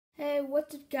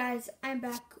What's up guys, I'm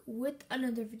back with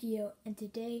another video, and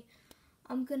today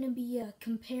I'm going to be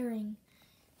comparing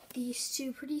these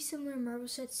two pretty similar marble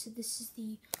sets. So this is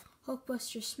the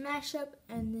Hulkbuster Smash-Up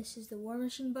and this is the War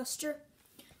Machine Buster.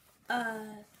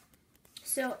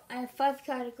 So I have 5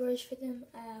 categories for them.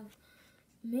 I have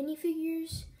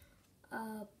minifigures,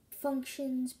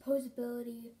 functions,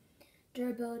 posability,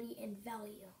 durability, and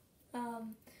value.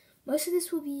 Most of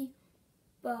this will be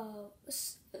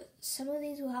some of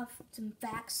these will have some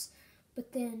facts,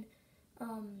 but then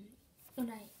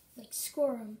when I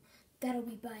score them, that'll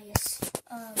be biased.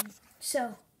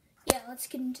 So yeah, let's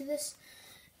get into this.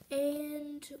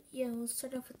 And yeah, let's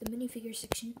start off with the minifigure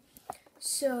section.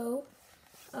 So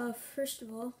first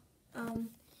of all,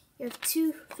 you have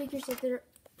 2 figures that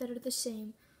are the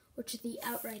same, which are the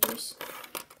Outriders.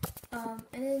 And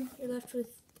then you're left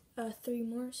with 3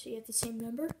 more, so you have the same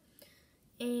number.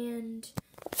 And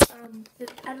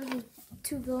out of the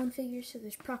 2 villain figures, so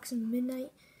there's Proxima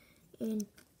Midnight and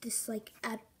this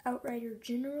Outrider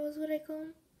General is what I call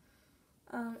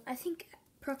him. I think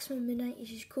Proxima Midnight is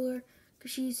just cooler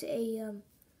because she's a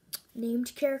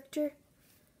named character.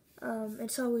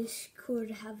 It's always cooler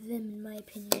to have them, in my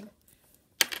opinion.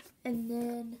 And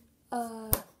then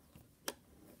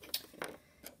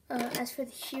as for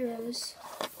the heroes,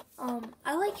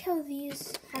 I like how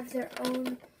these have their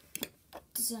own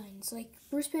designs. Like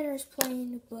Bruce Banner is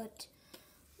plain, but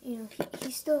you know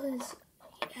he still has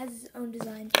his own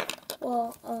design.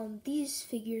 While these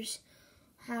figures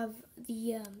have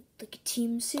the like a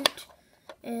team suit,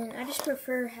 and I just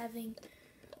prefer having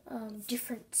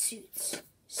different suits.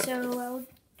 So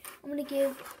I'm gonna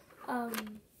give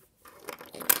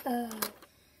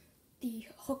the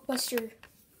Hulkbuster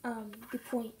the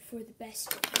point for the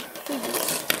best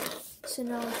figures. So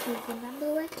now let's move them out of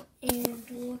the way and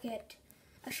look at.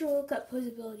 Actually, we'll look at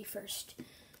posability first.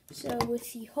 So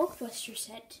with the Hulkbuster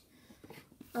set,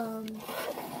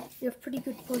 you have pretty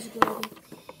good posability.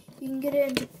 You can get it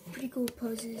into pretty cool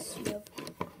poses. You have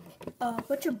a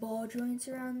bunch of ball joints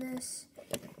around this,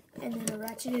 and then a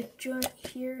ratcheted joint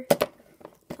here.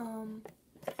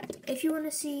 If you want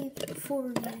to see full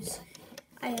reviews,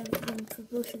 I have them for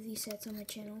both of these sets on my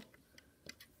channel.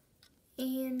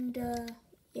 And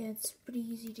yeah, it's pretty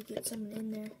easy to get someone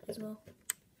in there as well.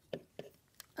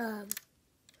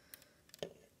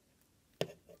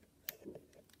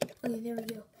 Okay, there we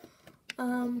go.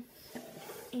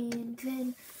 And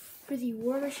then for the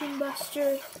War Machine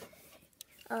Buster,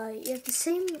 you have the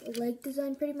same leg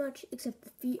design pretty much, except the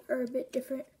feet are a bit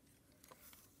different.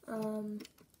 And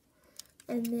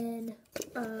then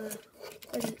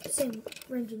the same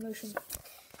range of motion.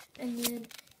 And then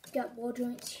you got ball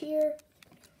joints here,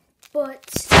 but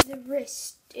the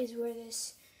wrist is where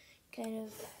this kind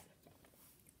of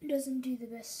doesn't do the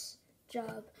best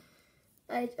job.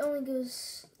 It only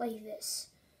goes like this.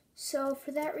 So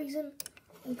for that reason,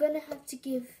 I'm gonna have to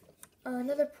give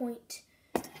another point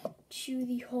to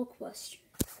the Hulkbuster.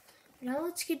 Now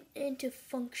let's get into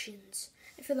functions.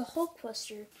 And for the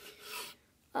Hulkbuster,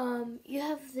 you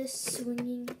have this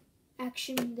swinging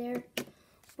action there,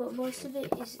 but most of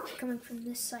it is coming from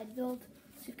this side build.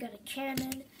 So you've got a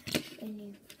cannon, and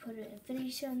you put an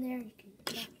infinity stone there, and you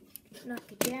can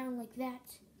knock it down like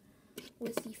that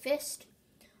with the fist.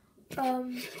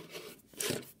 And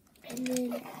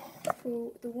then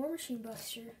for the War Machine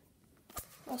Buster,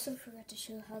 also forgot to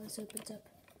show how this opens up.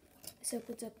 This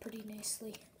opens up pretty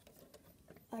nicely.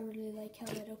 I really like how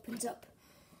that opens up.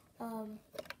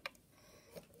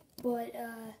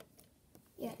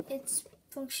 Yeah, its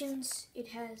functions, it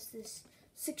has this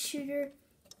 6-shooter,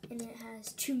 and it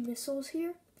has 2 missiles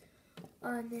here.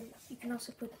 And then you can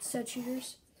also put stud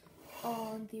shooters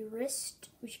on the wrist,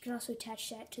 which you can also attach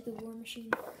that to the War Machine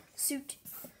suit.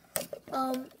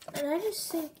 And I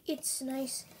just think it's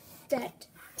nice that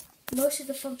most of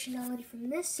the functionality from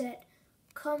this set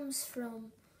comes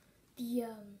from the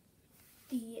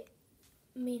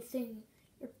main thing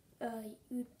you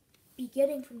would be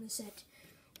getting from the set,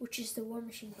 which is the War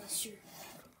Machine Buster.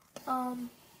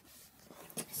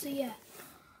 So yeah,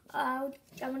 I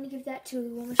want to give that to the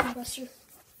War Machine Buster.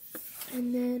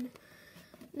 And then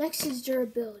next is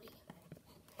durability.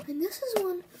 And this is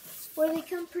one where they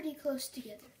come pretty close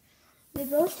together. They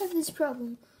both have this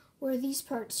problem where these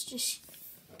parts just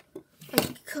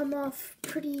come off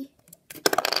pretty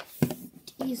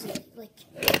easily,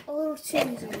 a little too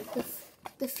easily.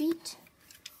 The feet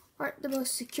aren't the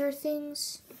most secure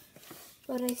things,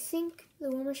 but I think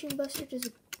the War Machine Buster does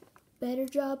a better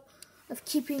job of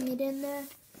keeping it in there,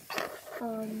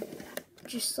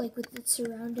 just with its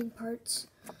surrounding parts.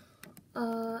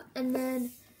 And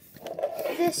then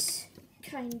this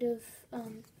kind of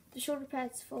the shoulder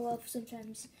pads fall off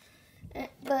sometimes.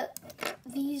 But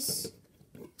these,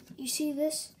 you see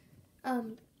this? I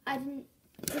didn't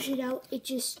push it out. It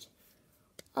just,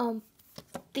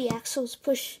 the axles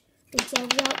push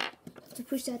themselves out to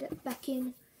push that back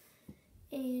in.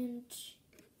 And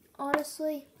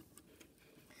honestly,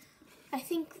 I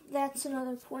think that's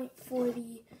another point for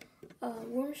the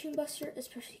War Machine Buster,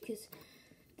 especially because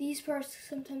these parts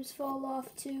sometimes fall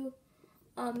off too.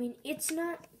 I mean, this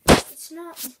is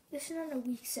not a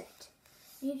weak set.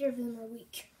 Neither of them are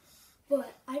weak.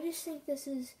 But I just think this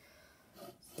is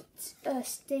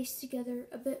stays together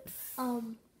a bit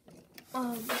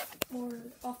more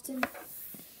often,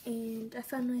 and I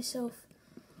found myself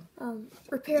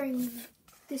repairing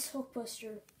this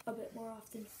Hulkbuster a bit more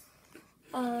often.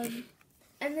 And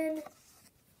then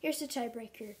here's the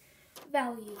tiebreaker,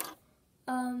 value.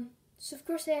 So of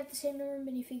course they have the same number of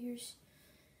minifigures,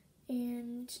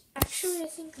 and actually I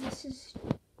think this is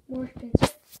more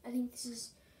expensive. I think this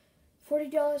is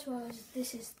 $40, while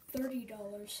this is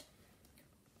 $30.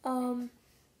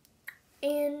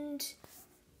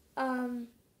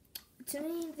 To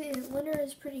me, the winner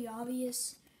is pretty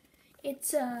obvious.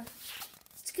 It's gonna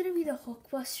be the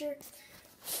Hulkbuster,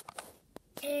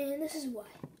 and this is why.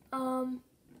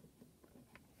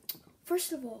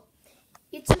 First of all,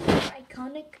 it's a more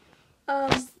iconic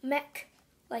mech,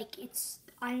 like it's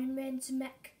Iron Man's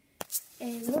mech,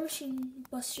 and War Machine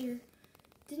Buster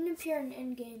didn't appear in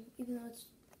Endgame, even though it's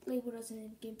labeled as an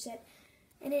Endgame set,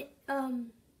 and it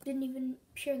didn't even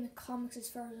appear in the comics as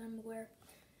far as I'm aware.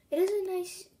 It is a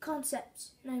nice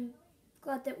concept, and I'm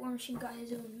glad that War Machine got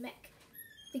his own mech.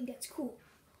 I think that's cool.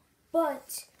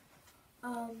 But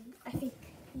I think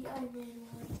the Iron Man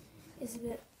one is a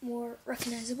bit more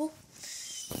recognizable.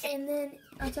 And then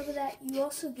on top of that, you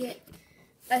also get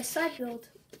a side build,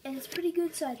 and it's a pretty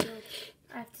good side build,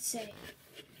 I have to say.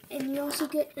 And you also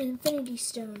get an Infinity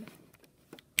Stone.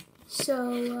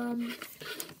 So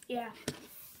yeah.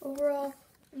 Overall,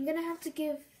 I'm gonna have to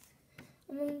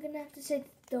say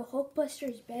the Hulkbuster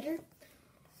is better.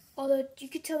 Although you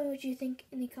could tell me what you think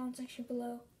in the comment section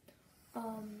below.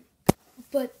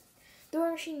 But the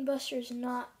War Machine Buster is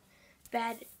not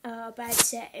bad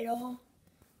set at all.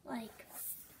 Like,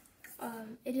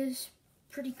 it is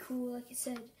pretty cool. Like I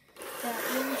said, that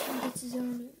War Machine gets his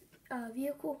own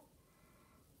vehicle.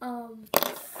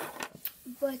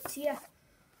 But yeah,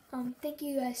 thank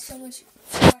you guys so much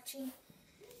for watching,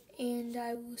 and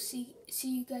I will see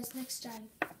you guys next time.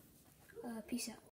 Peace out.